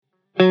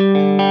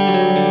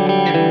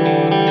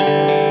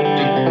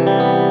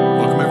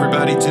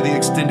to the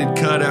extended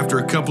cut. After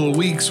a couple of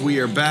weeks, we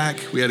are back.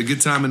 We had a good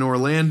time in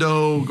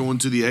Orlando, going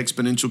to the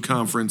Exponential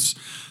Conference.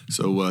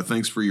 So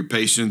thanks for your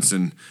patience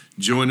and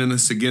joining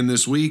us again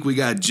this week. We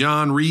got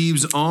John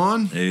Reeves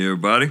on. Hey,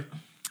 everybody.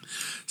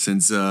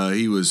 Since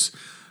he was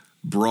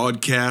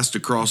broadcast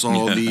across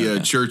all the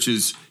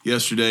churches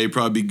yesterday,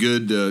 probably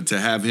good to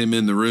have him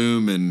in the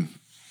room. And,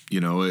 you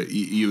know,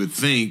 you would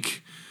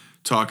think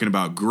talking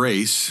about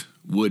grace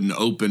wouldn't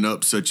open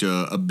up such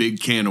a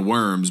big can of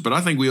worms, but I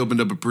think we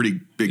opened up a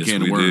pretty big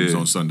can of worms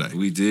on Sunday.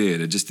 We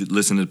did. Just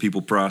listening to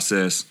people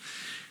process.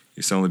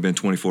 It's only been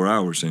 24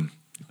 hours, and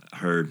I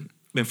heard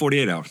been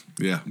 48 hours.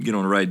 Yeah, get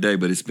on the right day,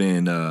 but it's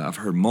been. I've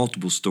heard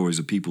multiple stories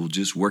of people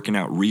just working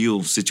out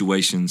real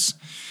situations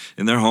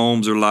in their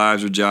homes or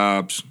lives or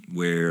jobs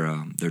where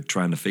they're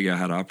trying to figure out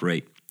how to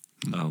operate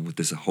with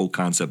this whole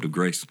concept of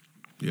grace.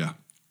 Yeah.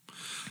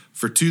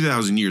 For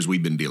 2,000 years,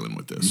 we've been dealing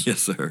with this. Yes,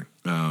 sir.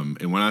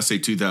 And when I say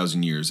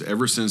 2,000 years,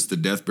 ever since the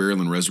death,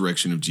 burial, and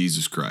resurrection of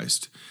Jesus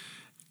Christ,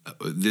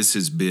 this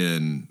has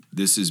been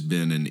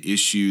an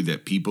issue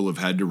that people have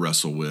had to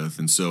wrestle with.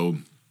 And so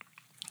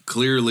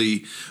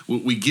clearly,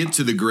 we get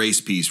to the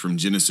grace piece from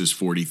Genesis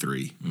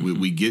 43. Mm-hmm.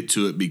 We get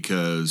to it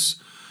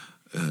because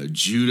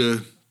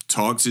Judah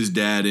talks his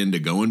dad into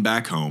going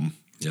back home.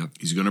 Yep.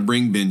 He's going to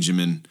bring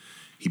Benjamin.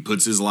 He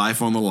puts his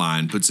life on the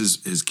line, puts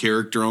his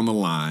character on the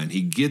line.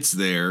 He gets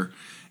there,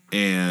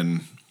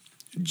 and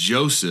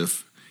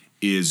Joseph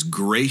is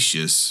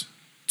gracious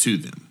to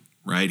them,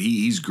 right?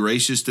 He's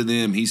gracious to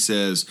them. He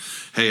says,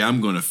 hey,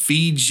 I'm going to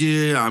feed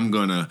you. I'm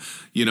going to,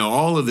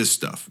 all of this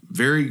stuff.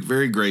 Very,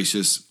 very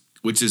gracious,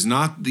 which is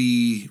not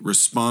the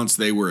response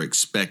they were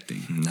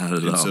expecting. Not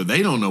at all. So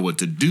they don't know what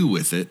to do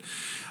with it.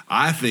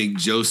 I think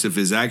Joseph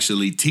is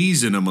actually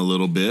teasing him a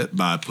little bit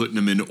by putting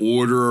them in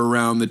order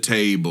around the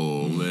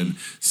table and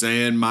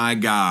saying, my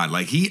God.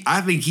 I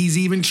think he's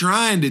even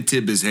trying to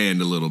tip his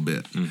hand a little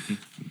bit. Mm-hmm.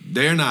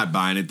 They're not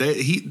buying it.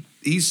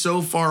 He's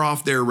so far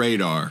off their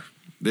radar.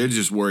 They're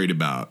just worried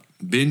about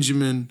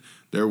Benjamin.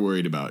 They're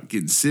worried about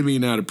getting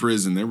Simeon out of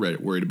prison. They're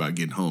worried about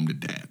getting home to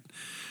dad.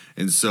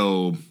 And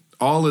so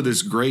all of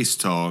this grace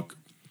talk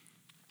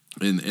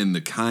and the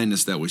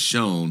kindness that was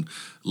shown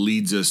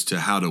leads us to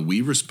how do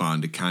we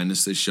respond to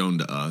kindness that's shown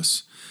to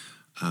us,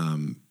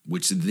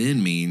 which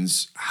then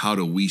means how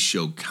do we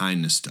show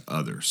kindness to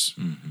others.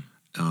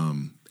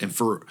 Mm-hmm. And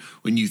for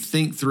when you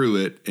think through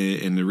it,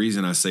 and the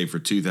reason I say for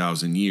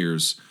 2,000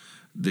 years,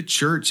 the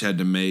church had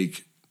to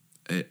make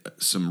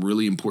some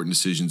really important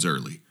decisions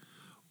early.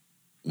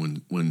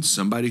 When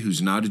somebody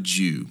who's not a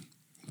Jew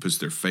puts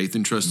their faith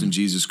and trust in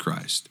Jesus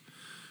Christ,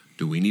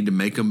 do we need to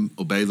make them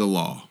obey the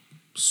law?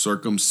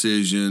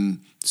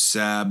 Circumcision,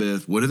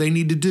 Sabbath, what do they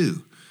need to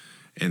do?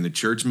 And the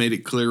church made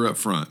it clear up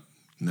front.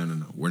 No,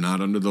 we're not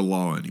under the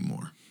law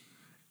anymore.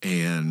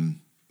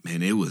 And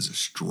man, it was a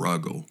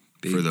struggle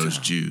big for those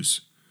time.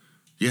 Jews.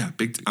 Yeah,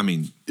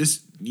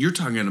 you're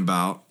talking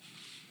about,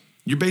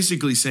 you're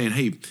basically saying,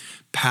 hey,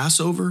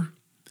 Passover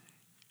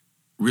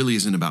really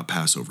isn't about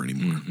Passover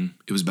anymore. Mm-hmm.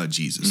 It was about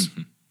Jesus.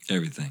 Mm-hmm.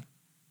 Everything.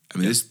 I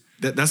mean,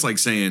 that's like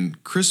saying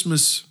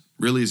Christmas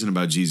really isn't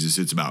about Jesus,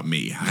 it's about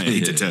me. I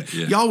hate to tell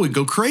you. Y'all would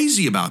go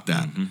crazy about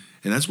that. Mm-hmm.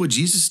 And that's what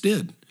Jesus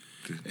did.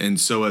 And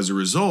so as a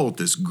result,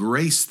 this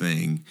grace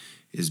thing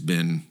it's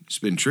been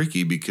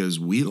tricky because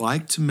we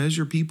like to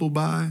measure people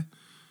by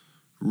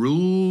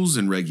rules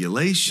and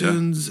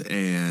regulations.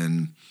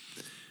 And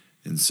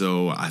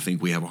so I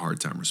think we have a hard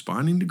time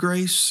responding to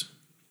grace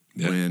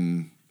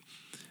when,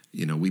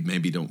 we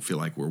maybe don't feel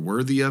like we're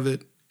worthy of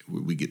it.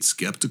 We get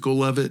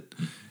skeptical of it.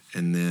 Mm-hmm.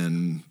 And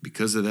then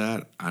because of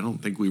that, I don't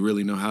think we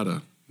really know how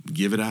to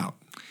give it out.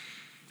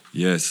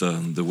 Yes,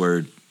 the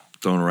word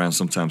thrown around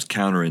sometimes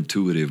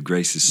counterintuitive.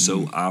 Grace is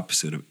so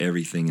opposite of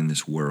everything in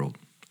this world.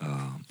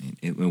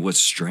 And what's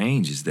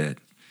strange is that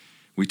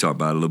we talked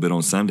about it a little bit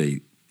on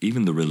Sunday.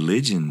 Even the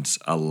religions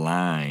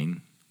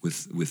align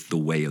with the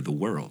way of the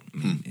world.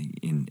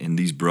 And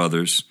these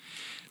brothers,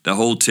 the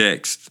whole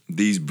text,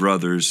 these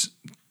brothers,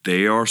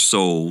 they are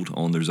sold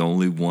on there's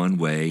only one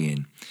way,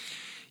 and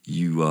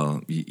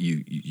you're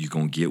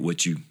gonna get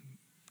what you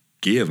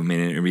give. I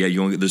mean, you're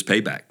gonna get this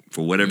payback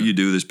for whatever you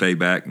do. This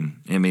payback, and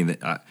I mean,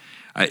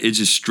 it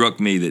just struck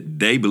me that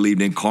they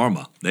believed in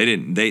karma. They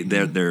didn't.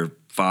 Their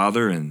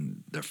father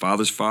and their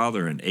father's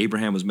father and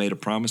Abraham was made a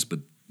promise, but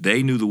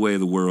they knew the way of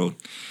the world,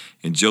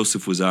 and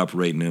Joseph was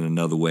operating in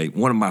another way.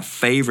 One of my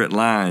favorite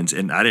lines,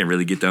 and I didn't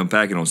really get to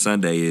unpack it on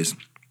Sunday, is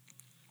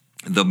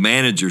the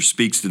manager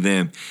speaks to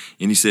them,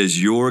 and he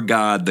says, "Your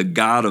God, the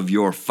God of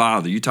your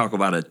father." You talk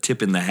about a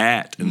tip in the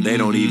hat, and they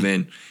don't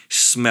even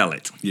smell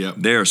it. Yep.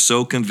 They are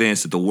so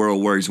convinced that the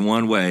world works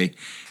one way,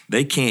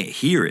 they can't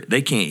hear it.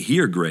 They can't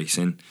hear grace,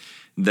 and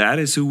that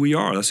is who we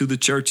are. That's who the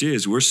church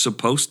is. We're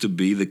supposed to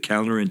be the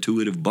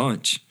counterintuitive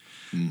bunch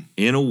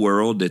in a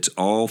world that's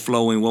all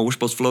flowing. Well, we're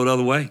supposed to flow the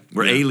other way.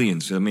 We're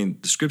aliens. I mean,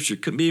 the scripture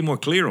couldn't be more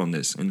clear on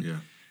this.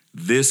 And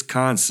this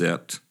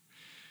concept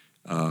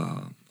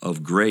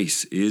of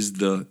grace is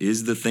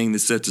the thing that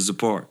sets us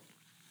apart.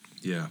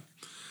 Yeah,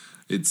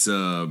 it's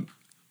the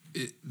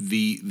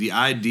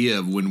idea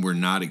of when we're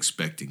not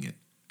expecting it,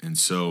 And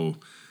so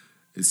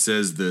it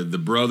says the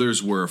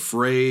brothers were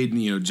afraid.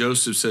 You know,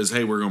 Joseph says,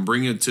 hey, we're going to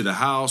bring it to the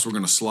house. We're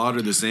going to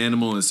slaughter this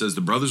animal. And it says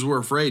the brothers were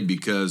afraid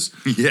because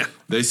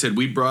they said,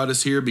 we brought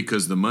us here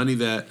because the money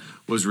that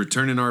was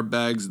returned in our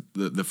bags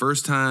the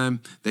first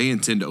time, they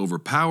intend to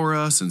overpower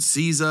us and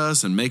seize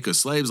us and make us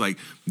slaves. Like,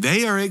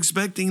 they are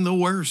expecting the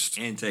worst.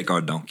 And take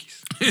our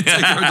donkeys.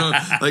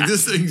 Like,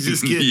 this thing's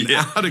just getting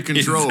out of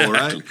control,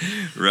 exactly.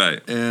 right?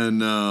 Right.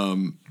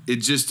 And it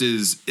just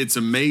is, it's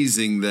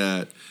amazing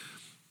that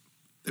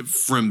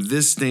from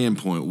this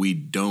standpoint, we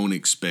don't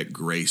expect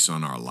grace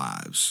on our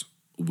lives.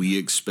 We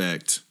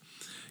expect,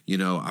 you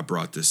know, I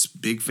brought this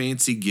big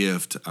fancy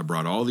gift. I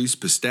brought all these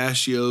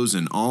pistachios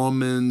and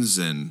almonds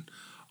and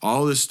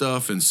all this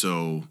stuff. And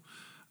so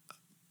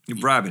you're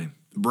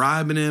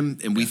bribing him.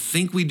 And we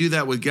think we do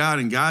that with God,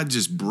 and God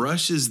just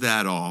brushes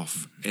that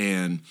off.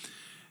 And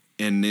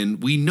then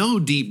we know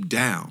deep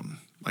down,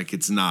 like,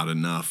 it's not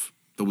enough,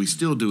 but we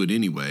still do it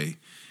anyway.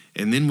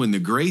 And then when the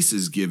grace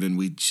is given,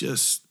 we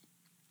just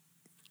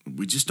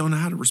don't know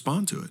how to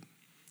respond to it.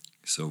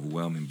 It's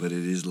overwhelming, but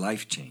it is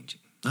life-changing.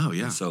 Oh,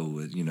 yeah. And so,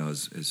 you know,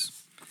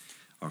 as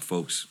our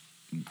folks,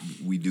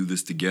 we do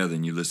this together,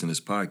 and you listen to this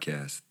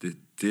podcast,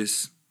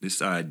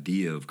 this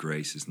idea of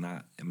grace is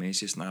not, I mean,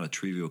 it's just not a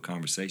trivial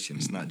conversation.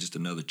 It's not just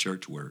another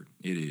church word.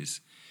 It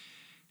is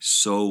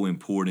so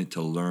important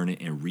to learn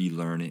it and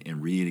relearn it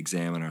and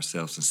re-examine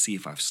ourselves and see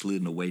if I've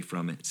slidden away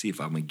from it, see if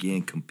I'm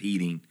again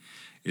competing.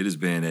 It has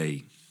been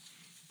a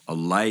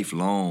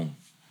lifelong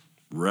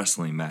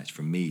wrestling match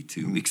for me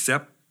to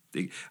accept.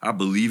 I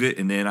believe it,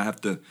 and then I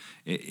have to,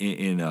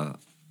 in a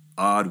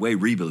odd way,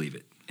 re-believe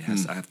it.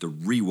 I have to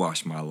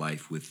rewash my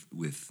life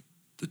with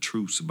the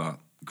truths about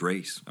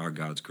grace, our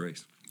God's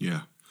grace.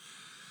 Yeah,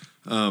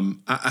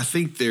 I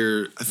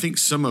think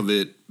some of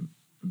it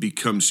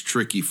becomes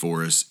tricky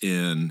for us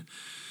in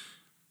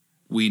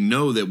we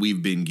know that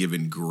we've been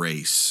given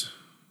grace,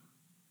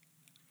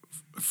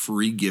 a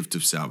free gift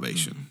of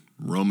salvation.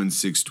 Romans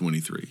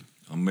 6:23.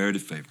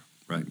 Unmerited favor.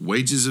 Right.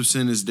 Wages of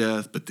sin is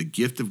death, but the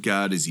gift of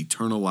God is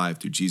eternal life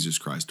through Jesus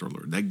Christ our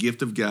Lord. That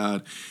gift of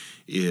God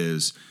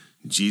is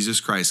Jesus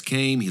Christ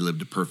came. He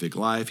lived a perfect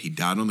life. He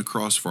died on the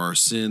cross for our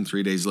sin.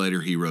 3 days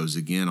later, he rose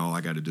again. All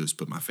I got to do is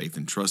put my faith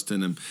and trust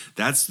in him.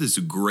 That's this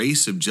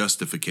grace of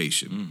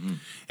justification. Mm-hmm.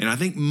 And I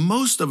think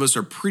most of us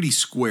are pretty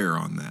square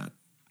on that.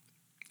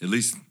 At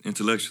least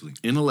intellectually.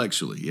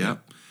 Intellectually, yeah.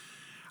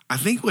 I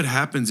think what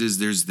happens is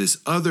there's this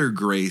other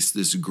grace,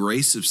 this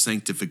grace of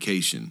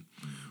sanctification,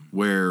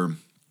 where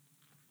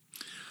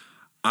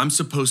I'm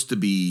supposed to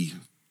be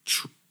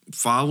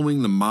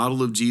following the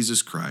model of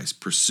Jesus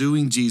Christ,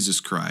 pursuing Jesus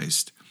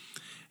Christ,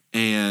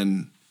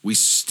 and we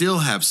still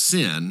have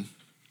sin.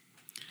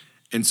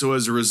 And so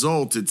as a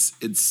result,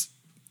 it's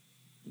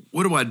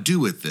what do I do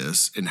with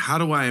this? And how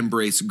do I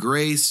embrace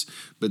grace?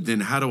 But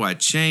then how do I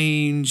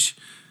change?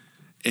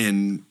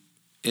 And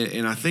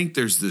I think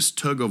there's this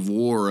tug of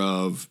war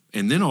of,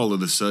 and then all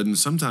of a sudden,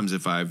 sometimes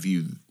if I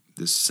view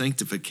this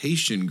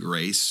sanctification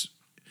grace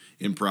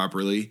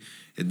improperly,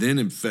 it then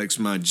affects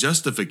my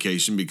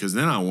justification, because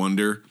then I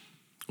wonder,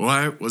 well,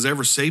 I was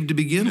ever saved to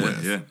begin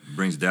with? Yeah,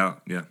 brings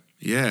doubt, yeah.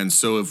 Yeah, and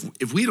so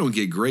if we don't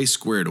get grace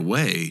squared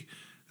away,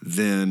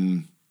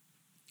 then,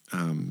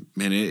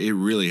 man, it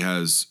really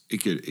has,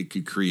 it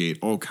could create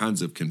all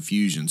kinds of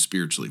confusion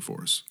spiritually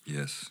for us.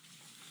 Yes.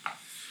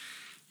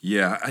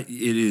 Yeah, it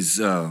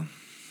is,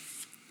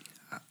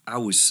 I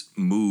was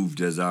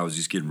moved as I was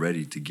just getting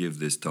ready to give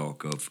this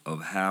talk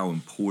of how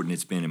important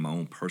it's been in my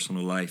own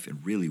personal life,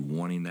 and really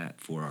wanting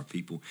that for our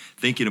people.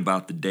 Thinking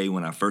about the day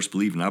when I first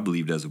believed, and I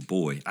believed as a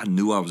boy. I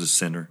knew I was a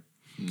sinner,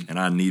 and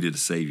I needed a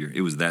Savior.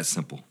 It was that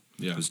simple.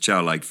 Yeah. It was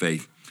childlike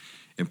faith.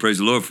 And praise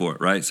the Lord for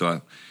it, right?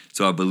 So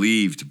I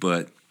believed,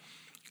 but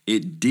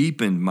it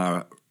deepened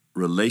my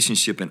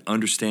relationship and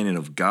understanding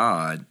of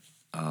God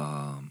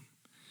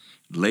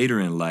later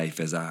in life,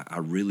 as I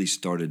really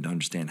started to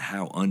understand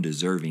how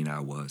undeserving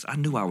I was. I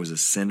knew I was a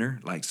sinner,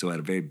 like, so at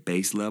a very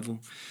base level.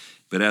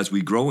 But as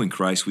we grow in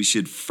Christ, we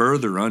should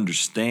further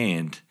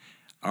understand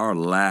our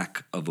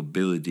lack of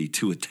ability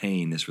to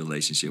attain this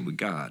relationship with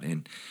God.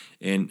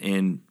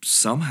 And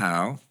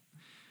somehow,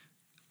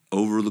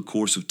 over the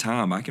course of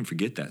time, I can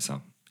forget that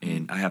some.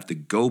 And I have to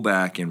go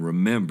back and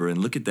remember and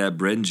look at that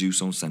bread and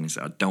juice on Sunday and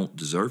say, I don't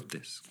deserve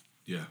this.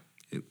 Yeah.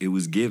 It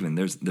was given.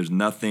 There's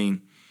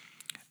nothing.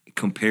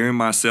 Comparing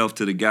myself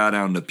to the guy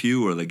down the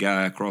pew or the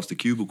guy across the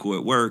cubicle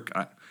at work,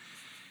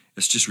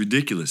 it's just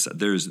ridiculous.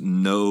 There's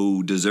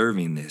no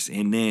deserving this.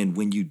 And then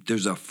when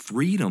there's a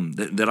freedom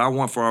that I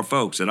want for our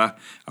folks, that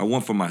I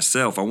want for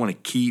myself. I want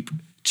to keep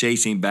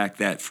chasing back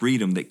that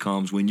freedom that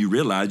comes when you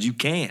realize you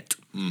can't.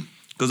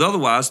 Because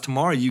otherwise,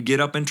 tomorrow you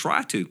get up and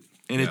try to.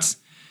 And it's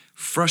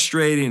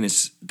frustrating.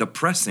 It's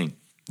depressing.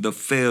 The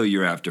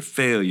failure after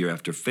failure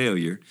after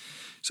failure.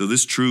 So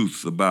this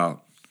truth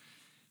about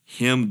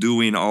him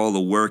doing all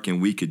the work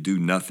and we could do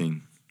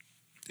nothing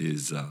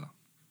is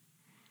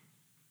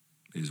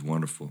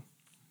wonderful.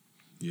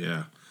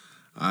 Yeah.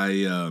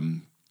 I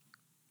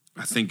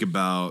think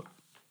about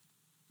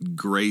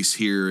grace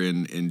here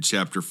in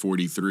chapter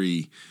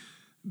 43,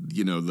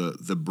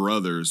 the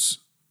brothers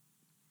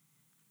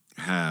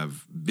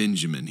have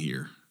Benjamin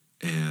here,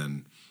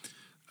 and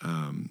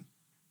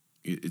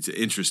it's an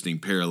interesting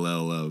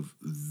parallel of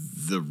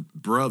the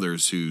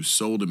brothers who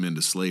sold him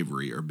into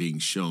slavery are being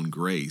shown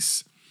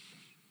grace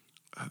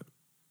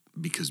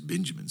because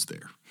Benjamin's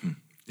there.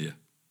 Yeah.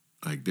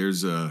 Like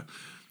there's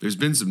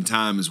been some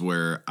times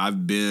where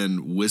I've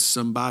been with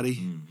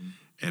somebody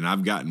and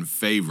I've gotten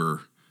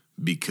favor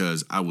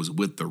because I was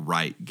with the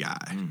right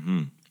guy.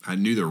 I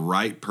knew the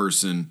right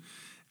person,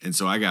 and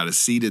so I got a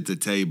seat at the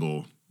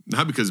table,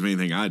 not because of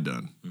anything I'd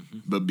done,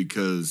 but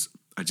because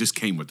I just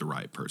came with the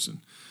right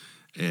person.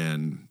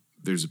 And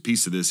there's a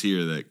piece of this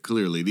here that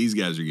clearly these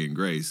guys are getting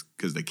grace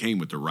because they came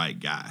with the right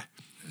guy.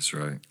 That's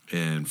right.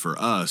 And for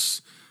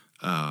us,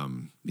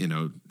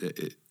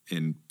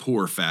 in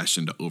poor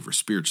fashion to over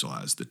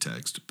spiritualize the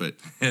text, but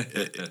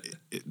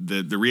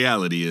the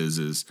reality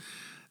is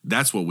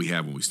that's what we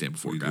have when we stand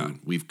before God.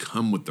 We've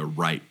come with the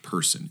right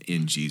person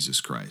in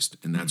Jesus Christ,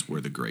 and that's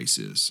where the grace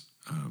is.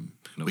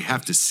 We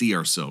have to see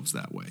ourselves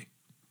that way.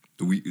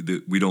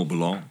 We don't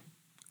belong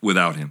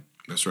without him.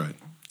 That's right.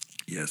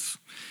 Yes.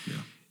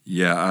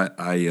 Yeah.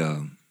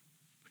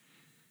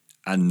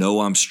 I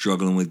know I'm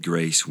struggling with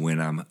grace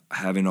when I'm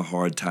having a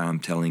hard time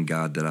telling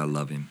God that I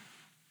love him.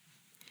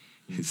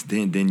 It's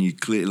then you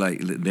clear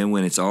then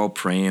when it's all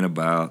praying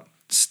about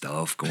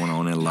stuff going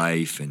on in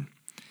life and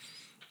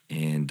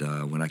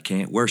when I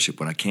can't worship,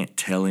 when I can't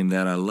tell him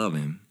that I love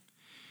him,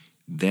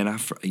 then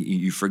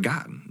you've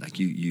forgotten. Like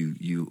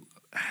you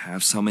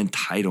have some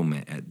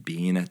entitlement at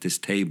being at this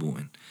table,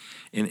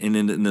 and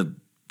then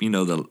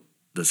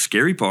the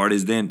scary part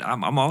is then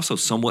I'm also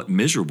somewhat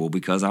miserable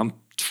because I'm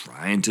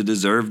trying to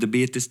deserve to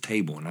be at this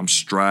table, and I'm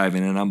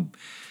striving, and I'm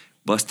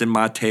busting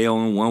my tail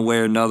in one way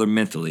or another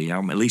mentally.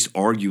 I'm at least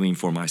arguing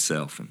for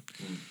myself, and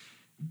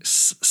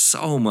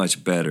so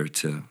much better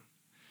to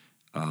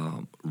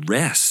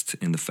rest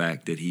in the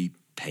fact that he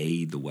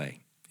paid the way,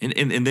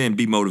 and then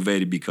be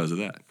motivated because of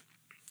that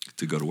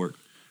to go to work.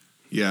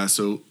 Yeah.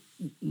 So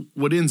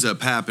what ends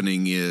up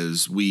happening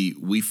is we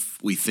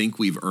think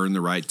we've earned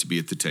the right to be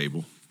at the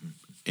table,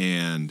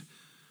 and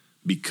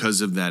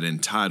because of that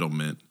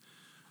entitlement,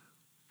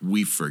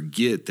 we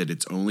forget that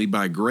it's only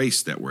by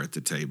grace that we're at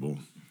the table.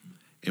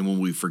 And when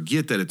we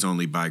forget that it's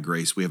only by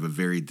grace, we have a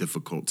very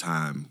difficult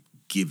time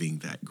giving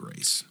that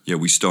grace. Yeah,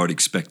 we start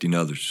expecting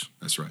others.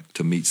 That's right.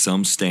 To meet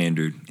some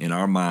standard in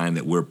our mind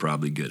that we're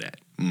probably good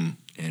at.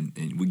 And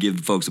we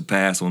give folks a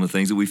pass on the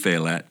things that we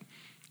fail at.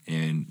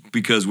 And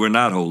because we're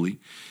not holy,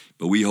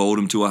 but we hold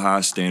them to a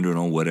high standard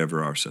on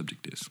whatever our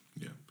subject is.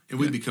 Yeah. And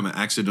we become an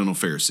accidental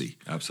Pharisee.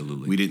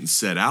 Absolutely. We didn't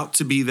set out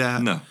to be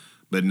that. No.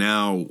 But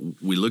now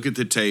we look at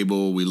the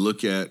table, we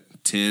look at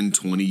 10,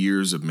 20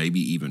 years of maybe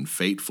even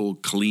faithful,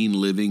 clean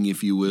living,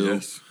 if you will.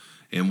 Yes.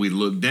 And we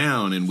look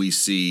down and we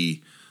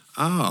see,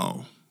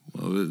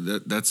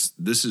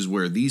 this is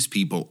where these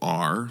people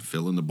are,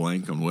 fill in the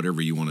blank on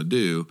whatever you want to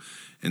do.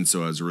 And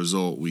so as a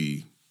result,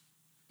 we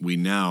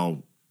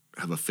now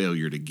have a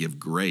failure to give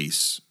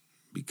grace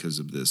because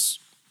of this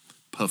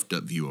puffed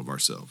up view of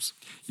ourselves.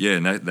 Yeah,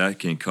 and that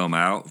can come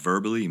out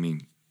verbally. I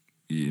mean,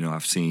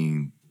 I've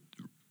seen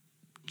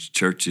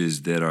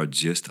churches that are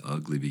just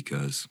ugly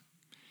because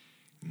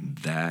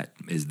that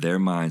is their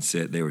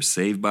mindset. They were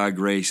saved by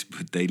grace,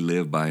 but they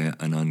live by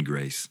an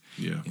ungrace.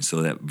 Yeah. And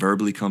so that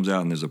verbally comes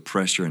out, and there's a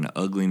pressure and an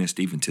ugliness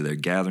even to their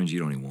gatherings. You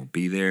don't even want to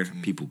be there.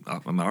 People,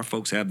 our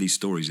folks have these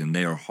stories, and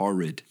they are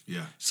horrid,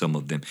 some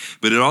of them.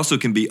 But it also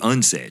can be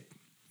unsaid.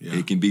 Yeah.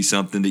 It can be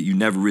something that you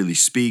never really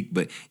speak,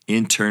 but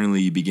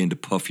internally you begin to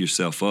puff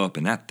yourself up,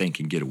 and that thing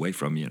can get away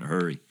from you in a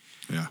hurry.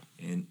 Yeah.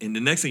 And the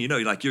next thing you know,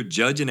 you're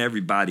judging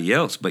everybody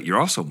else, but you're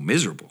also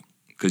miserable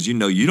because you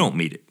don't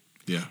meet it.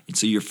 Yeah. And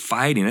so you're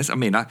fighting.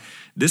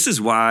 This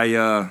is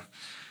why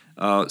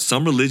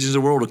some religions of the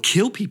world will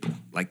kill people.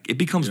 Like it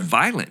becomes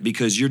violent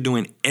because you're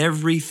doing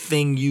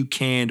everything you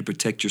can to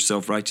protect your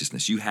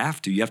self-righteousness. You have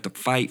to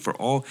fight for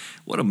all.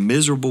 What a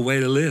miserable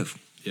way to live.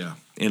 Yeah.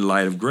 In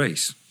light of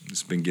grace.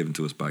 It's been given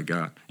to us by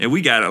God. And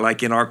we got it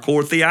like in our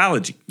core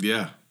theology.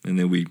 Yeah. And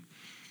then we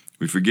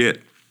forget.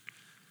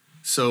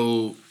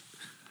 So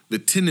the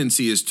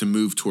tendency is to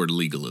move toward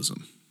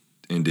legalism.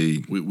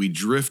 Indeed. We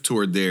drift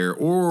toward there,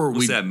 or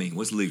what's that mean?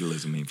 What's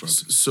legalism mean for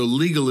us? So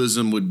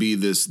legalism would be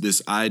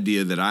this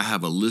idea that I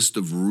have a list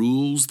of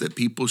rules that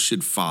people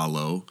should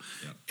follow,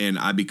 and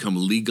I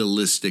become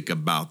legalistic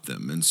about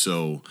them. And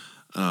so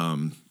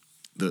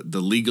the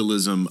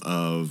legalism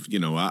of,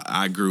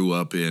 I grew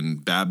up in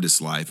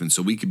Baptist life, and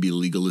so we could be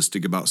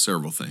legalistic about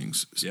several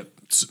things. Yep.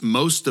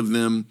 Most of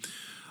them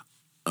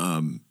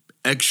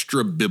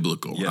extra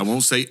biblical. Yes. I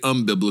won't say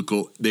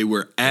unbiblical. They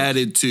were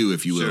added to,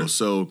 if you will. Sure.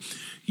 So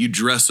you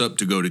dress up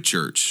to go to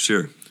church.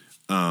 Sure.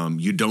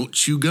 You don't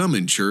chew gum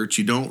in church.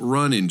 You don't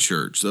run in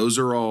church. Those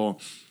are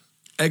all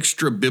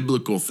extra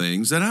biblical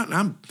things that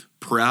I'm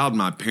proud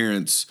my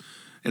parents,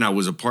 and I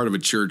was a part of a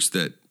church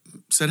that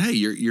said, hey,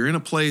 you're in a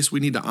place,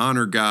 we need to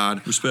honor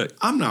God. Respect.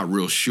 I'm not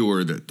real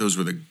sure that those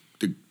were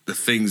the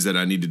things that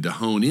I needed to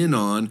hone in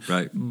on.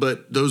 Right.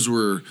 But those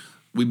were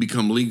we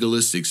become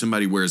legalistic.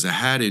 Somebody wears a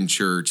hat in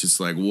church. It's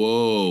like,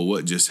 whoa,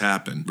 what just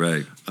happened?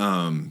 Right.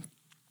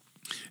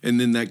 And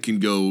then that can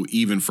go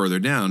even further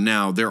down.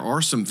 Now, there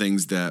are some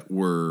things that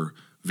were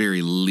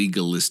very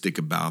legalistic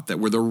about, that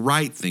were the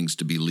right things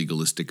to be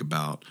legalistic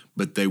about,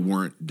 but they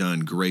weren't done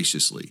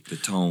graciously. The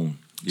tone.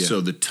 Yeah. So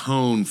the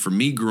tone for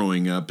me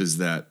growing up is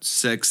that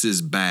sex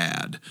is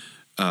bad,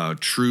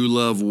 true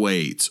love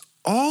waits.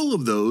 All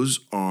of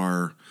those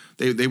are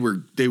they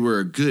were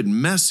a good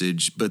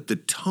message, but the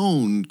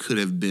tone could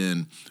have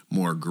been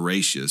more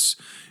gracious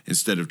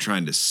instead of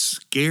trying to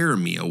scare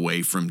me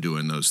away from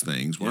doing those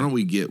things. Why don't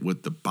we get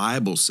what the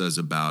Bible says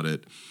about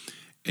it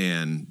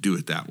and do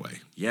it that way?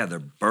 Yeah, they're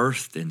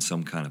birthed in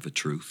some kind of a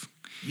truth.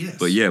 Yes.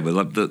 But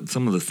like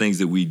some of the things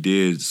that we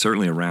did,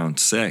 certainly around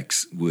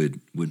sex, would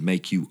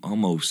make you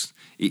almost,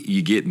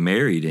 you get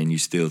married and you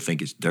still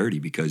think it's dirty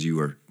because you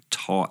are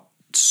taught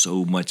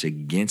so much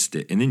against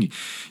it. And then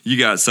you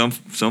got some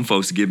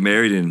folks that get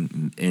married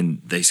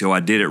and they say, oh, I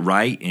did it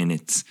right,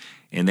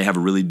 and they have a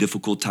really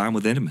difficult time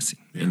with intimacy.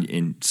 Yeah.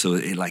 And so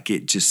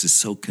it just is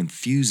so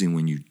confusing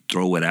when you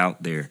throw it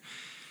out there.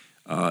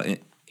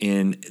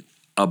 And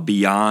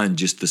beyond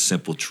just the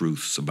simple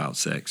truths about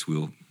sex,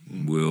 we'll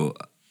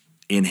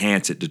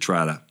enhance it to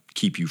try to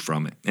keep you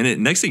from it.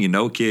 And next thing you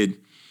know, a kid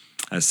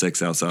has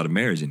sex outside of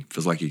marriage and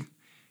feels like he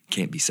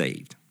can't be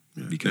saved.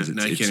 Yeah. Because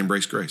now you can't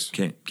embrace grace.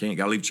 Can't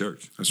gotta leave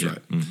church. That's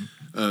right.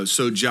 Mm-hmm.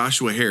 So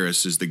Joshua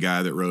Harris is the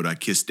guy that wrote "I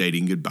Kissed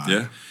Dating Goodbye."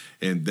 Yeah.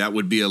 And that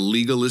would be a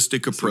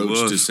legalistic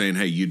approach to saying,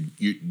 hey,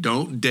 you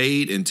don't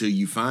date until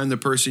you find the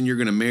person you're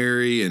going to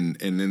marry. And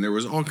then there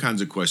was all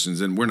kinds of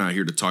questions, and we're not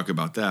here to talk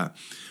about that.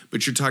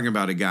 But you're talking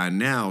about a guy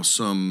now,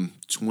 some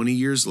 20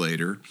 years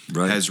later,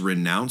 has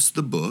renounced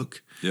the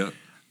book,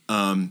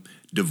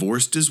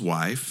 divorced his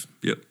wife.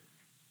 Yep.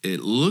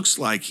 It looks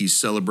like he's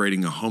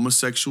celebrating a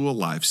homosexual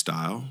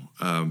lifestyle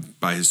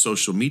by his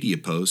social media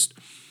post,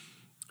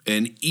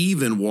 and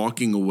even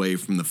walking away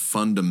from the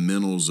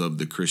fundamentals of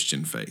the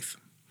Christian faith.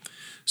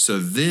 So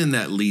then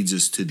that leads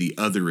us to the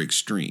other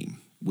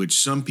extreme, which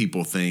some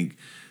people think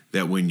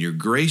that when you're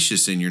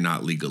gracious and you're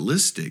not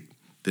legalistic,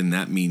 then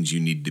that means you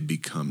need to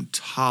become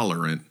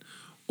tolerant,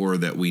 or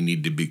that we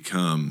need to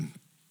become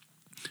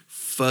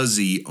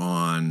fuzzy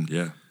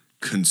on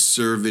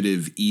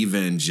conservative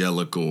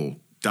evangelical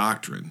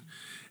doctrine.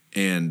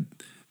 And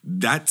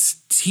that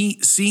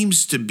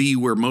seems to be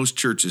where most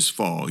churches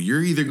fall.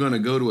 You're either going to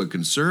go to a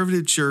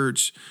conservative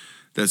church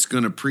that's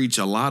going to preach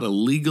a lot of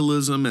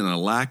legalism and a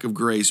lack of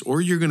grace, or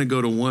you're going to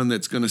go to one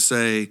that's going to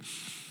say,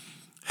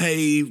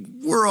 hey,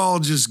 we're all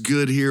just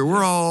good here.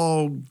 We're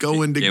all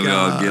going to God. We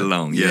all get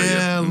along.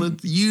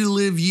 You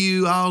live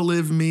you, I'll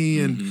live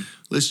me, and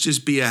let's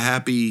just be a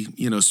happy,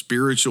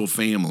 spiritual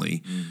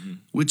family,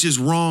 which is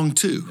wrong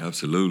too.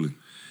 Absolutely.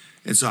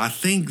 And so I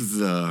think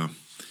the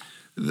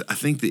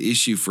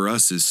issue for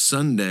us is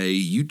Sunday,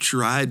 you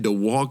tried to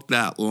walk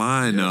that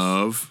line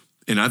of,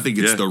 and I think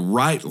it's the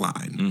right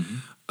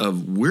line,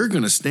 of we're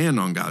going to stand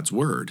on God's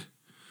word,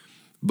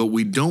 but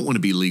we don't want to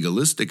be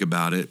legalistic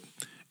about it.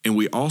 And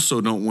we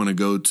also don't want to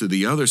go to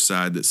the other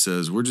side that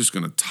says we're just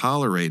going to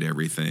tolerate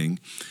everything.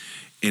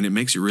 And it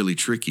makes it really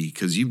tricky,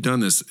 because you've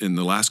done this in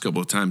the last couple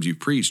of times you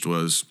preached,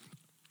 was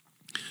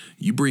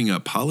you bring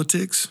up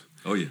politics.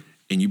 Oh, yeah.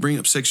 And you bring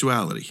up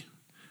sexuality.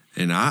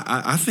 And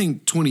I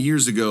think 20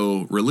 years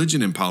ago,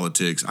 religion and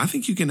politics, I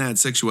think you can add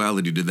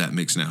sexuality to that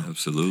mix now.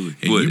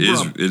 Absolutely. Well,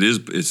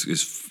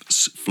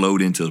 it's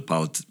flowed into the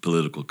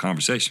political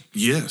conversation.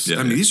 Yes.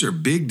 Yeah, these are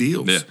big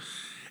deals. Yeah.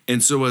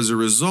 And so as a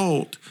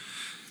result,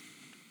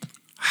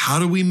 how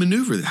do we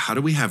maneuver that? How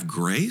do we have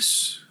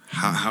grace?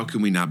 How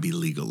can we not be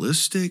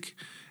legalistic?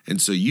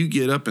 And so you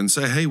get up and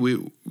say, hey,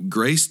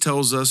 grace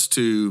tells us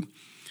to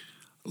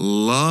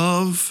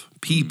love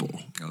people.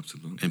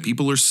 Absolutely. And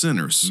people are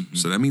sinners.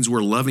 So that means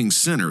we're loving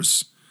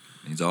sinners.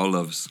 It means all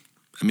of us.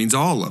 It means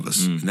all of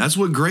us. And that's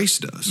what grace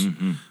does.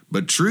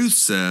 But truth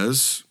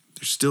says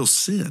there's still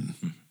sin.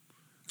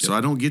 So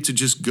I don't get to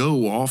just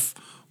go off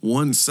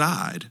one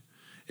side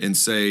and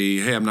say,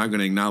 hey, I'm not going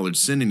to acknowledge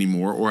sin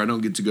anymore, or I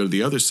don't get to go to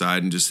the other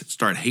side and just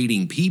start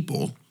hating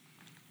people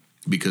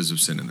because of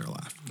sin in their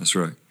life. That's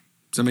right.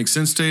 Does that make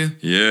sense to you?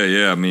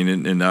 Yeah. I mean,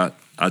 and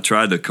I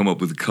tried to come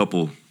up with a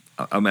couple.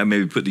 I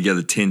maybe put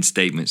together 10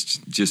 statements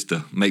just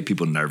to make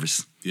people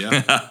nervous.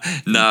 Yeah.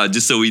 No,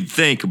 just so we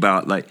think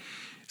about,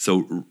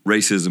 so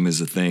racism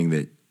is a thing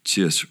that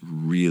just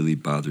really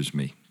bothers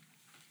me.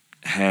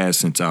 Has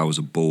since I was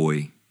a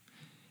boy.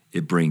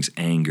 It brings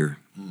anger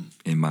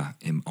on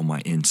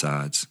my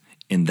insides,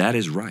 and that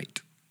is right.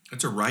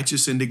 That's a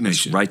righteous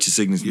indignation. It's righteous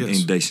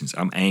indignations.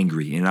 I'm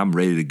angry and I'm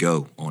ready to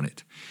go on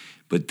it.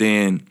 But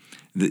then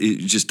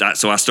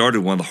so I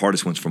started one of the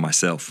hardest ones for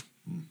myself.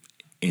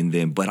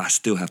 But I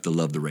still have to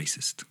love the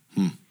racist.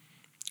 I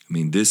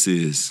mean, this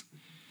is,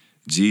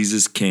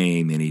 Jesus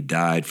came and he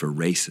died for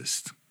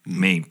racists. I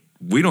mean,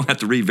 we don't have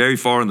to read very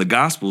far in the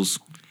Gospels.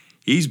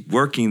 He's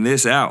working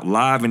this out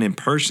live and in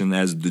person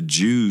as the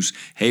Jews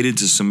hated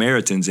the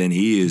Samaritans, and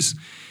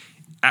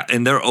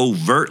they're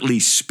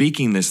overtly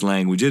speaking this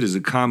language. It is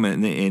a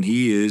comment, and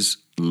he is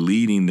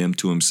leading them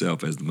to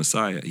himself as the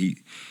Messiah.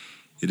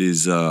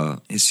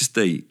 It's just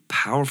a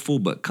powerful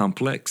but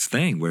complex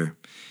thing where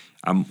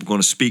I'm going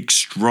to speak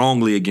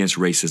strongly against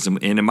racism.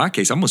 And in my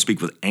case, I'm going to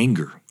speak with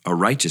anger, a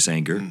righteous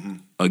anger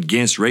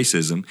against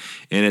racism.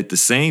 And at the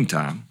same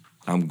time,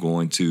 I'm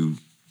going to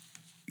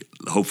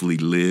hopefully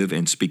live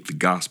and speak the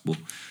gospel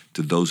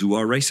to those who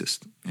are racist.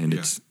 And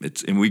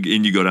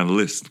and you go down the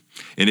list.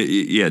 And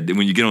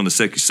when you get on the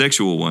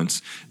sexual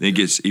ones, then it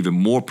gets even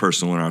more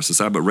personal in our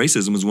society. But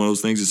racism is one of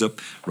those things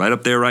that's right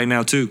up there right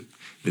now too.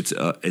 It's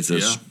a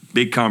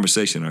big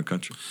conversation in our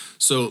country.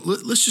 So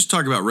let's just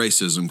talk about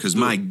racism, because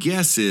my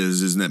guess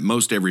is that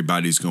most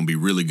everybody's going to be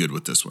really good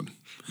with this one.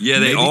 Yeah,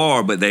 they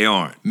are, but they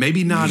aren't.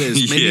 Maybe not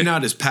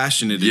as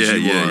passionate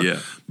as you are. Yeah.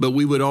 But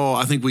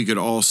I think we could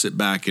all sit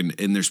back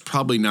and there's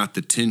probably not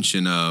the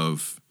tension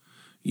of,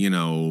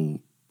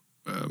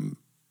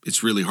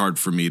 it's really hard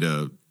for me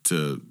to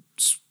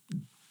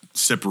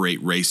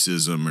separate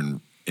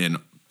racism and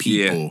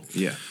people.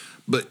 Yeah.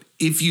 But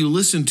if you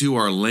listen to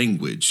our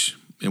language,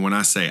 and when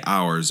I say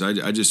ours,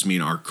 I just mean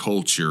our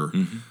culture.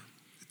 Mm-hmm.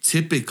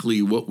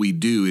 Typically, what we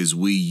do is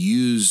we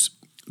use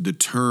the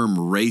term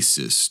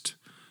racist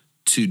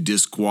to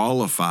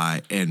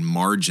disqualify and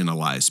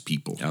marginalize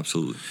people.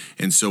 Absolutely.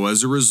 And so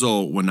as a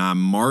result, when I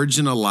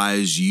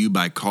marginalize you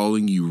by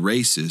calling you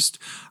racist,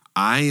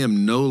 I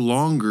am no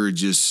longer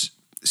just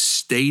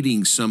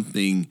stating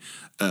something,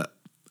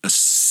 a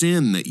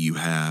sin that you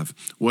have.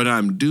 What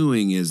I'm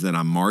doing is that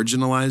I'm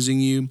marginalizing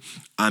you.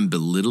 I'm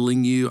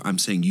belittling you. I'm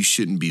saying you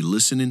shouldn't be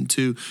listening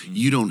to.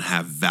 You don't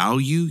have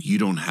value. You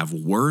don't have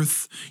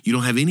worth. You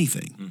don't have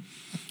anything.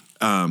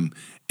 And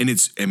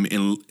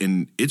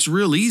it's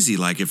real easy.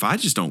 Like, if I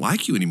just don't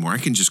like you anymore, I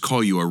can just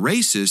call you a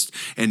racist.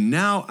 And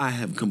now I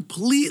have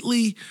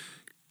completely,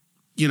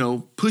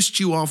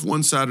 pushed you off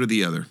one side or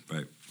the other.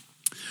 Right.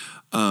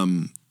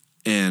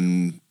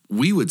 And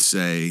we would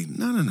say,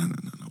 no.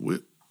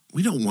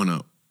 We don't want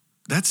to.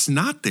 That's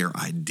not their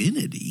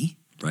identity.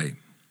 Right.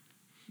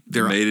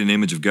 They're made in the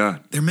image of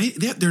God.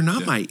 They're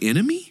not my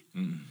enemy.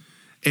 Mm.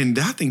 And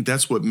I think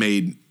that's what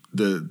made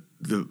the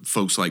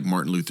folks like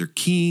Martin Luther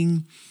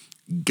King,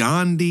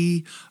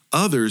 Gandhi,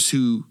 others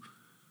who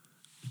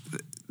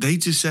they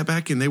just sat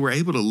back and they were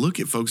able to look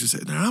at folks and say,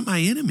 they're not my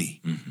enemy.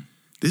 Mm-hmm.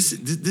 This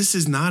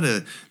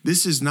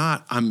is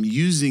not, I'm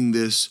using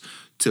this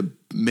to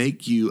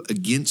make you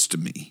against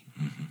me.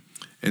 Mm-hmm.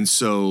 And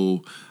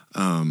so,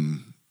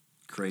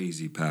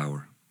 crazy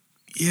power.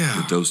 Yeah.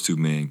 That those two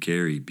men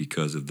carried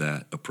because of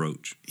that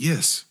approach.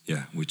 Yes.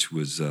 Yeah, which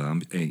was,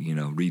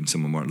 reading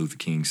some of Martin Luther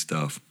King's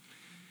stuff,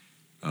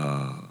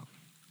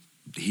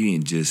 he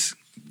didn't just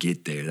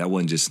get there. That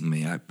wasn't just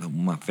me. One of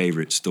my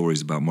favorite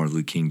stories about Martin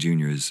Luther King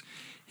Jr. is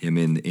him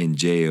in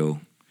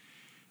jail,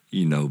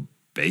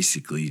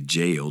 basically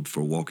jailed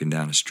for walking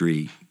down the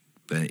street.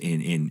 But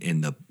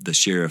in the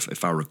sheriff,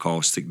 if I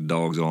recall, stick the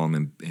dogs on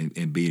him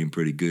and beat him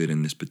pretty good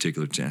in this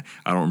particular time.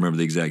 I don't remember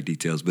the exact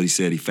details, but he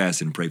said he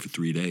fasted and prayed for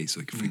 3 days so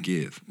he could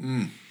forgive.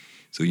 Mm.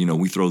 So,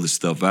 we throw this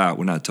stuff out.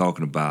 We're not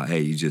talking about, hey,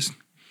 you just,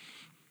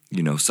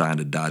 signed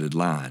a dotted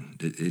line.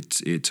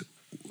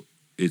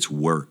 It's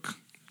work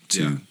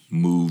to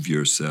move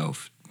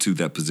yourself to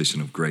that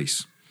position of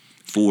grace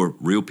for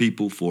real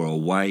people, for a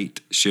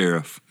white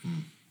sheriff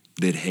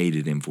that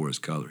hated him for his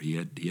color. He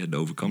had to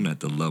overcome that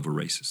to love a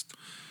racist.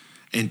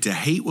 And to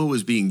hate what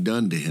was being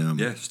done to him.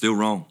 Yeah, still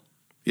wrong.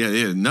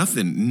 Yeah,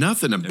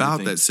 nothing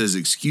about that says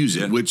excuse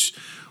it, which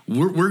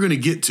we're going to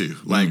get to.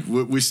 Like,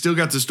 we still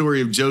got the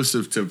story of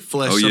Joseph to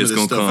flesh some of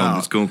this stuff out.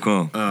 It's going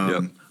to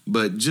come.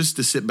 But just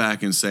to sit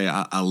back and say,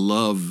 I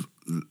love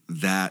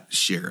that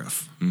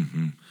sheriff.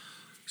 Mm-hmm.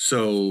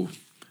 So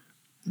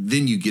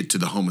then you get to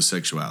the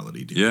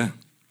homosexuality deal. Yeah.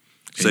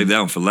 Save that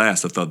one for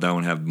last. I thought that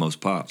one had the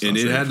most pops. And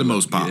it had the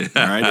most pop, all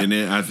right? And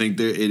I think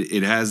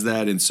it has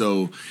that. And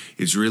so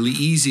it's really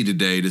easy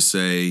today to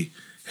say,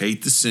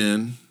 hate the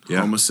sin,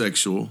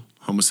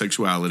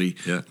 homosexuality,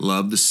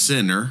 love the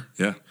sinner.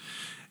 Yeah.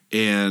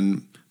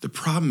 And the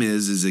problem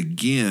is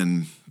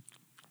again,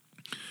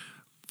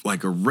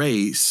 like a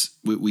race,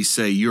 we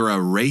say you're a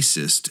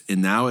racist,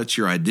 and now it's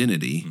your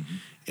identity. Mm-hmm.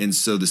 And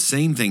so the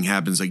same thing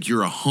happens, like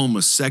you're a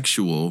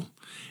homosexual,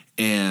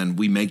 and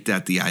we make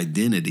that the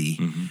identity.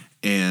 Mm-hmm.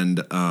 And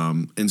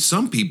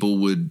some people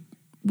would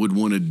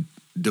want to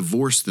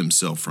divorce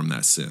themselves from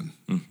that sin.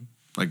 Mm-hmm.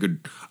 Like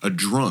a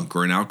drunk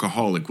or an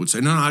alcoholic would say,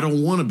 no, I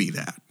don't want to be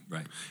that.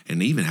 Right.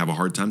 And they even have a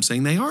hard time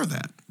saying they are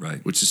that. Right.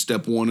 Which is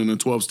step one in a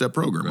 12-step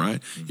program, right?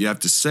 Mm-hmm. You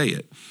have to say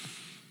it.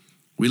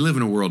 We live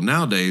in a world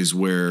nowadays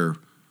where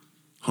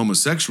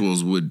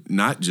homosexuals would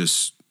not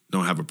just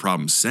don't have a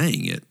problem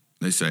saying it.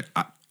 They say,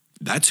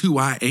 that's who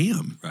I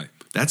am. Right.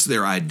 That's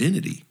their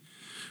identity.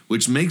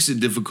 Which makes it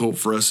difficult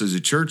for us as a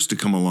church to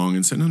come along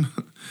and say, no,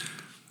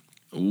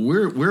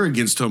 we're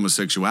against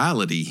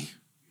homosexuality,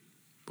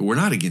 but we're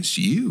not against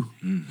you.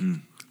 Mm-hmm.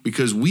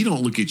 Because we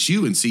don't look at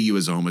you and see you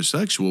as a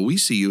homosexual. We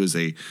see you as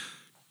a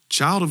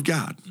child of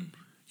God. Mm-hmm.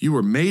 You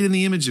were made in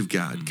the image of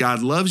God. Mm-hmm.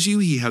 God loves you.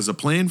 He has a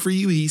plan for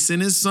you. He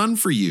sent his son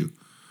for you.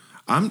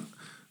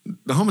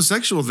 The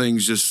homosexual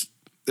thing's just,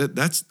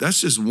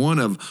 that's just one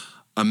of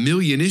a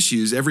million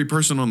issues every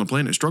person on the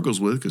planet struggles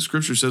with, because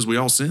Scripture says we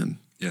all sin.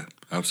 Yeah,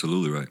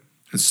 absolutely right.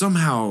 And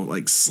somehow,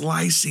 like,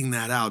 slicing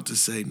that out to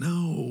say,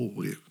 no,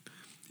 we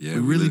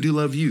really do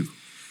love you.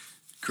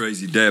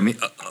 Crazy day. I mean,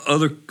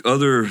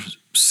 other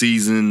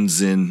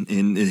seasons in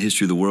the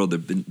history of the world, there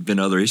have been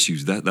other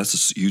issues. That's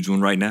a huge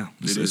one right now.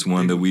 It's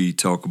one that we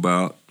talk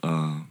about.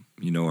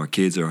 Our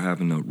kids are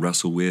having to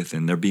wrestle with,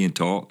 and they're being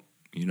taught,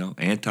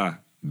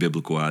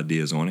 anti-biblical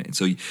ideas on it. And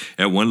so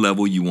at one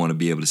level, you want to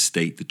be able to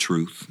state the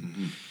truth.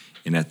 Mm-hmm.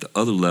 And at the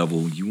other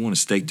level, you want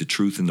to state the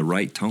truth in the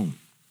right tone.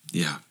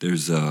 Yeah.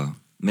 There's,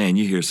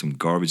 you hear some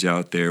garbage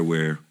out there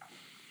where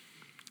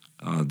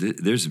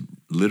there's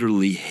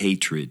literally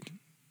hatred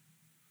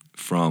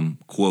from,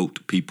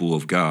 quote, people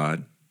of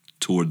God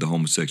toward the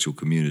homosexual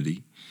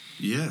community.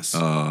 Yes.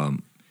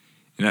 And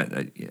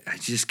I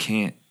just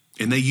can't.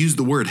 And they use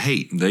the word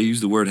hate. They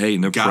use the word hate,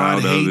 and they're proud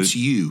of it. God hates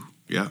you.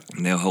 Yeah.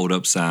 And they'll hold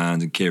up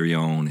signs and carry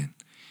on.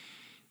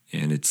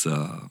 And it's,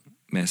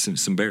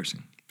 it's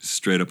embarrassing. It's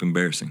straight up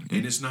embarrassing.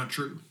 And it's not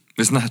true.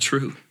 It's not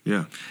true.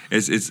 Yeah.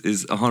 It's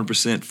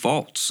 100%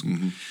 false.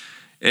 Mm-hmm.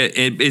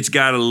 It's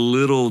got a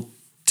little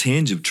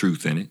tinge of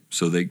truth in it.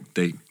 So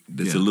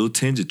there's a little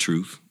tinge of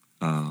truth.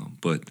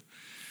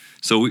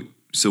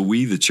 So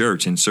we, the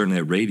church, and certainly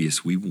at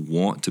Radius, we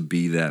want to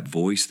be that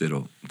voice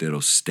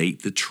that'll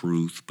state the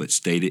truth, but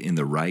state it in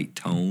the right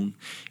tone.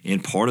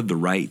 And part of the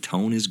right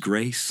tone is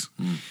grace.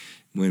 Mm.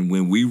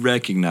 When we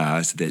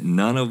recognize that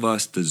none of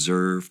us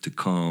deserve to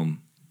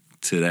come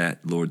to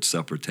that Lord's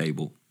Supper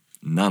table,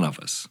 none of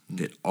us,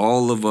 that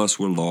all of us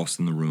were lost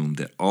in the room,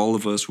 that all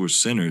of us were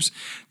sinners,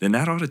 then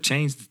that ought to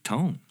change the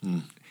tone.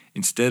 Mm.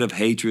 Instead of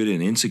hatred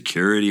and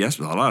insecurity, that's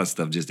a lot of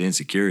stuff, just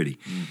insecurity.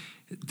 Mm.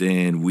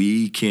 Then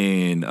we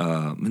can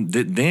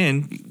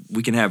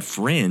have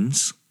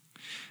friends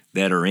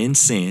that are in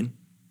sin,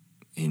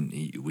 and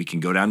we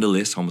can go down the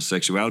list.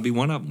 Homosexuality be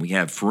one of them. We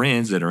have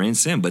friends that are in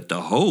sin, but the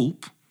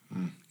hope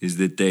is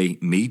that they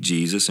meet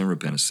Jesus and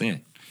repent of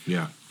sin.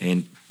 Yeah.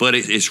 But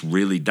it's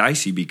really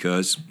dicey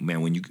because,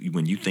 man,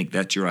 when you think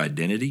that's your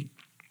identity,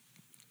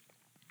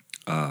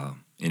 and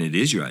it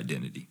is your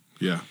identity,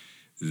 yeah,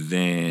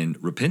 then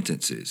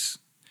repentance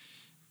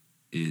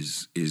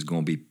is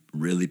going to be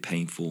really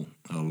painful,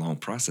 a long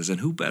process. And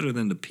who better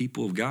than the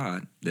people of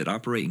God that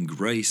operate in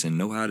grace and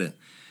know how to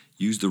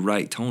use the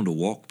right tone to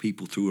walk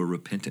people through a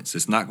repentance?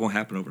 It's not going to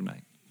happen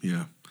overnight.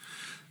 Yeah.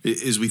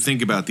 As we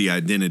think about the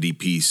identity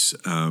piece,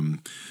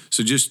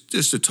 so just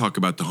to talk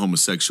about the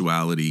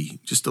homosexuality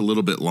just a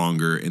little bit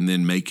longer, and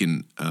then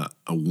making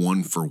a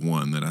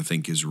one-for-one that I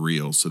think is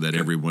real so that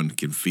everyone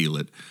can feel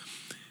it,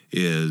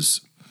 is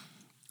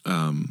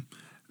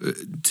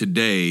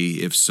today,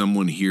 if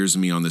someone hears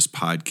me on this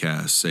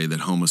podcast say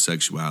that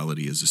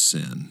homosexuality is a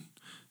sin,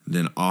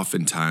 then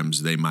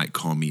oftentimes they might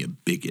call me a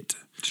bigot.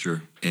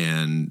 Sure.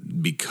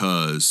 And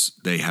because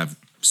they have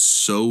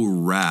so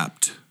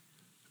wrapped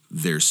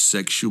their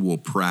sexual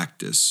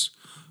practice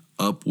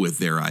up with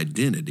their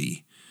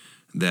identity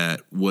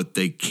that what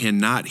they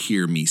cannot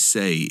hear me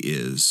say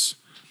is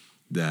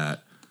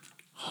that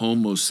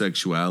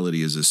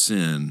homosexuality is a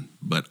sin,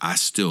 but I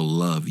still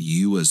love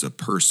you as a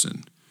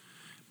person.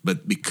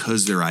 But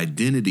because their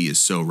identity is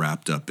so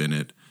wrapped up in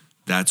it,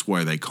 that's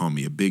why they call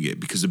me a bigot.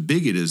 Because a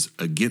bigot is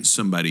against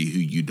somebody who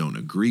you don't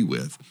agree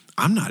with.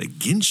 I'm not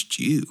against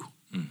you.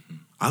 Mm-hmm.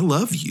 I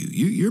love you.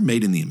 You're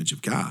made in the image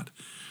of God.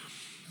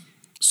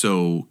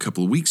 So a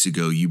couple of weeks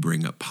ago, you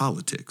bring up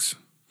politics.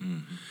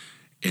 Mm-hmm.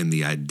 And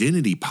the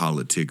identity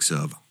politics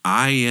of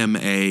I am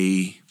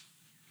a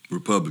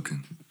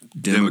Republican,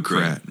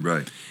 Democrat.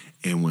 Right.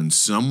 And when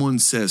someone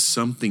says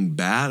something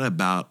bad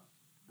about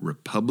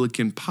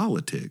Republican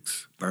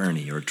politics,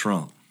 Bernie or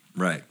Trump,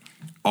 right,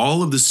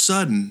 all of a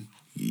sudden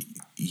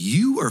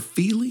you are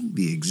feeling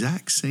the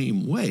exact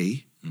same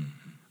way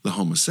the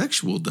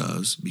homosexual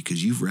does,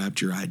 because you've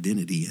wrapped your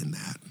identity in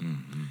that,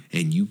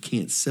 and you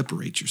can't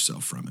separate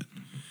yourself from it.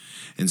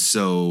 And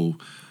so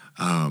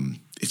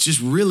it's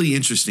just really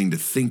interesting to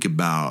think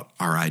about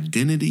our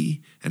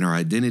identity, and our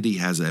identity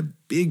has a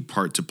big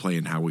part to play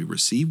in how we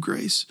receive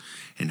grace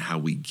and how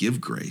we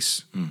give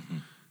grace,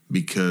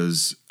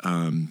 because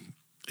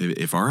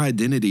if our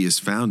identity is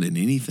found in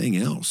anything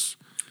else,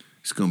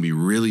 it's going to be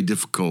really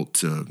difficult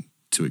to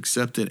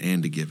accept it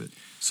and to give it.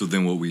 So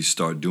then what we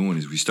start doing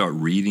is we start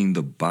reading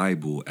the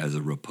Bible as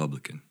a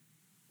Republican.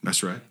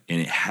 That's right. And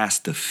it has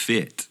to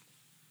fit.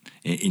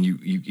 And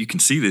you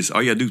can see this.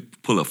 All you got to do is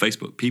pull up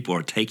Facebook. People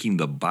are taking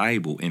the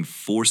Bible and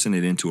forcing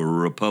it into a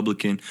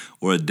Republican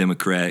or a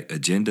Democrat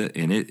agenda.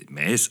 And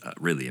it's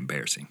really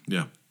embarrassing.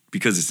 Yeah.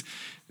 Because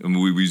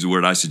we use the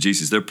word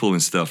eisegesis. They're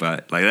pulling stuff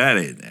out like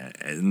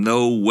that.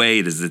 No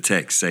way does the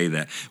text say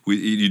that.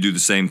 You do the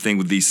same thing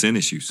with these sin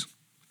issues.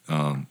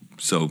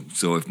 So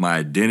if my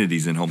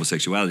identity's in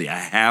homosexuality, I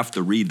have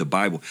to read the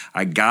Bible.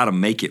 I got to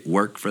make it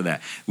work for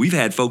that. We've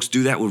had folks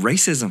do that with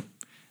racism.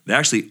 They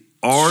actually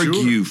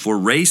argue for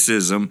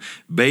racism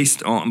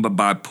based on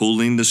by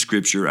pulling the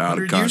scripture out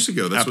of 100 context. years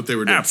ago, that's what they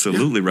were doing.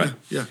 Absolutely right.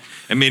 Yeah.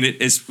 I mean,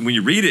 it's when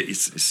you read it,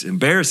 it's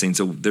embarrassing.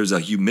 So there's a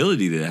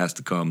humility that has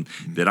to come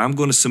that I'm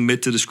going to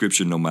submit to the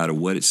scripture no matter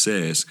what it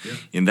says,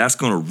 and that's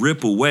going to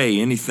rip away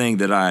anything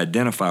that I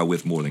identify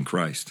with more than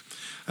Christ.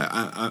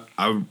 I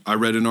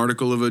read an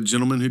article of a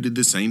gentleman who did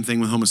the same thing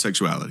with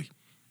homosexuality.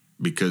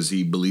 Because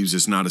he believes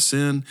it's not a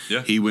sin,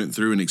 he went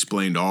through and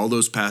explained all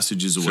those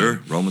passages away. Sure,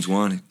 Romans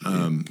 1.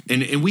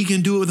 And we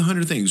can do it with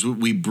 100 things.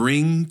 We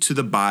bring to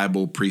the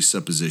Bible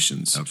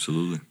presuppositions.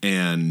 Absolutely.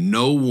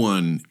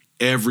 And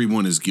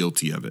everyone is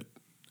guilty of it.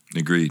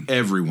 Agreed.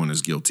 Everyone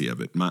is guilty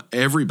of it.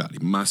 Everybody,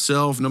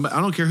 myself, nobody,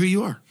 I don't care who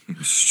you are.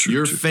 It's true.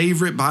 Your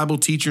favorite Bible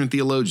teacher and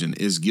theologian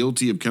is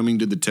guilty of coming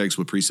to the text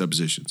with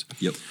presuppositions.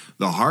 Yep.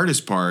 The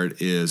hardest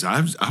part is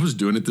I was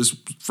doing it this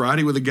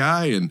Friday with a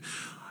guy, and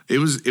it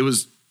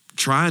was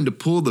trying to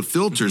pull the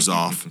filters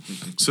off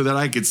so that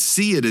I could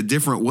see it a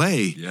different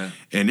way. Yeah.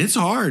 And it's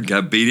hard.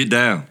 Got to beat it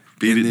down.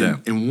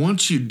 Down. And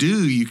once you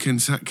do, you can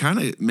kind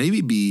of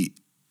maybe be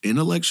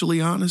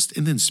intellectually honest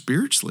and then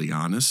spiritually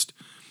honest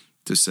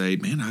to say,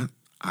 man,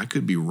 I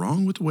could be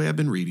wrong with the way I've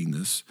been reading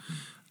this.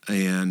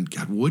 And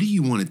God, what do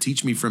you want to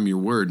teach me from your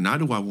word? And how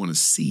do I want to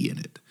see in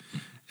it?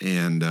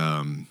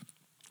 And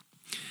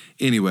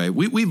anyway,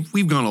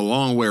 we've gone a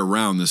long way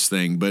around this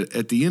thing, but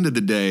at the end of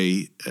the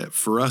day,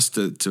 for us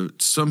to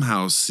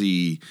somehow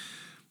see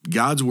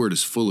God's word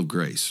is full of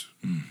grace,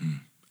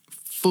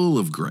 full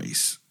of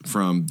grace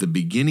from the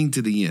beginning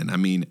to the end. I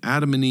mean,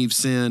 Adam and Eve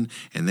sin,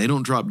 and they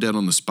don't drop dead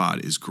on the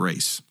spot is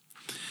grace.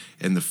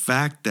 And the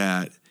fact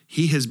that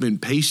he has been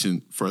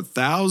patient for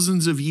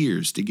thousands of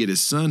years to get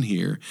his son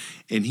here,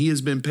 and he has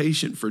been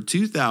patient for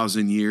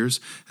 2,000 years,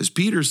 as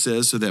Peter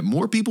says, so that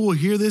more people will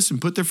hear this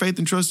and put their faith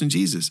and trust in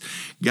Jesus.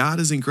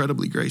 God is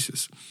incredibly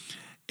gracious.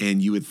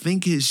 And you would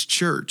think his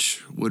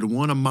church would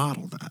want to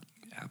model that.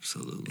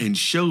 Absolutely. And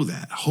show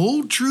that.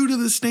 Hold true to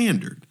the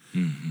standard,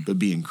 but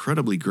be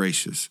incredibly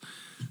gracious.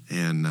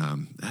 And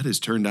that has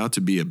turned out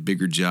to be a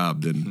bigger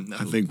job than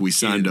I think we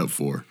signed up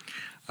for.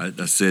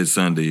 I said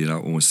Sunday, and I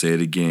want to say it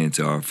again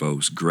to our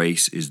folks,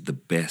 grace is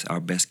our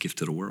best gift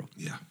to the world.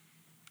 Yeah.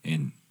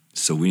 And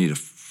so we need to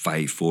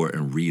fight for it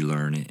and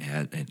relearn it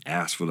and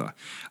ask for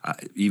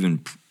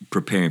even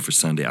preparing for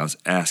Sunday, I was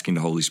asking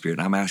the Holy Spirit,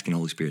 and I'm asking the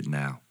Holy Spirit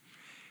now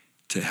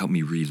to help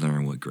me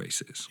relearn what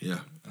grace is. Yeah.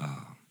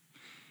 I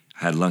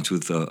had lunch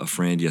with a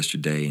friend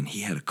yesterday, and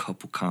he had a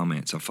couple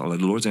comments. I felt like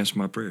the Lord's answered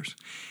my prayers.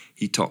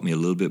 He taught me a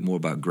little bit more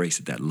about grace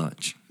at that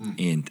lunch.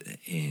 And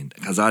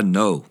because I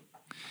know,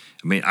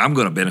 I'm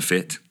going to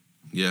benefit.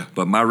 Yeah.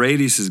 But my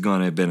radius is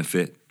going to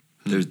benefit.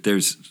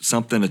 There's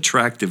something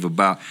attractive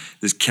about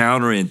this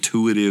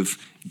counterintuitive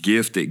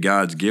gift that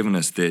God's given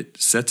us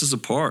that sets us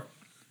apart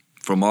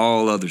from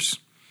all others.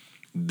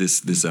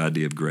 This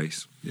idea of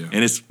grace. Yeah.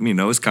 And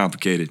it's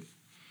complicated.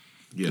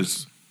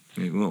 Yes.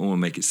 We don't want to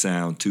make it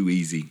sound too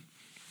easy.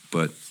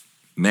 But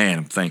man,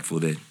 I'm thankful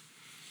that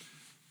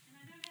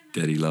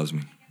he loves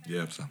me.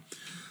 Yeah.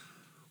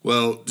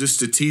 Well, just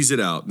to tease it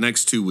out,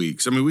 next 2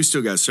 weeks. We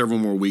still got several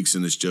more weeks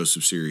in this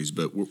Joseph series,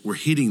 but we're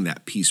hitting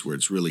that piece where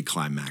it's really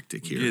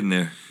climactic here. Getting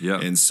there, yeah.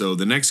 And so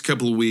the next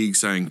couple of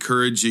weeks, I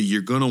encourage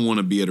you're going to want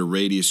to be at a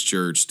Radius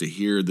Church to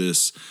hear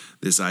this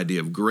idea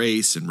of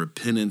grace and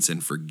repentance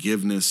and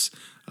forgiveness.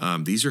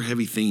 These are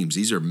heavy themes.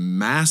 These are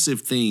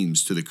massive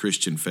themes to the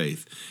Christian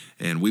faith.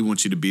 And we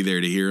want you to be there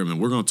to hear them.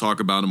 And we're going to talk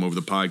about them over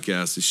the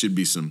podcast. It should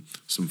be some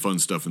fun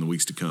stuff in the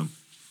weeks to come.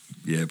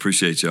 Yeah,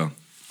 appreciate y'all.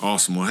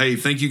 Awesome. Well, hey,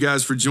 thank you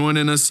guys for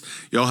joining us.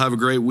 Y'all have a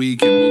great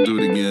week, and we'll do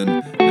it again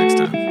next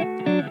time.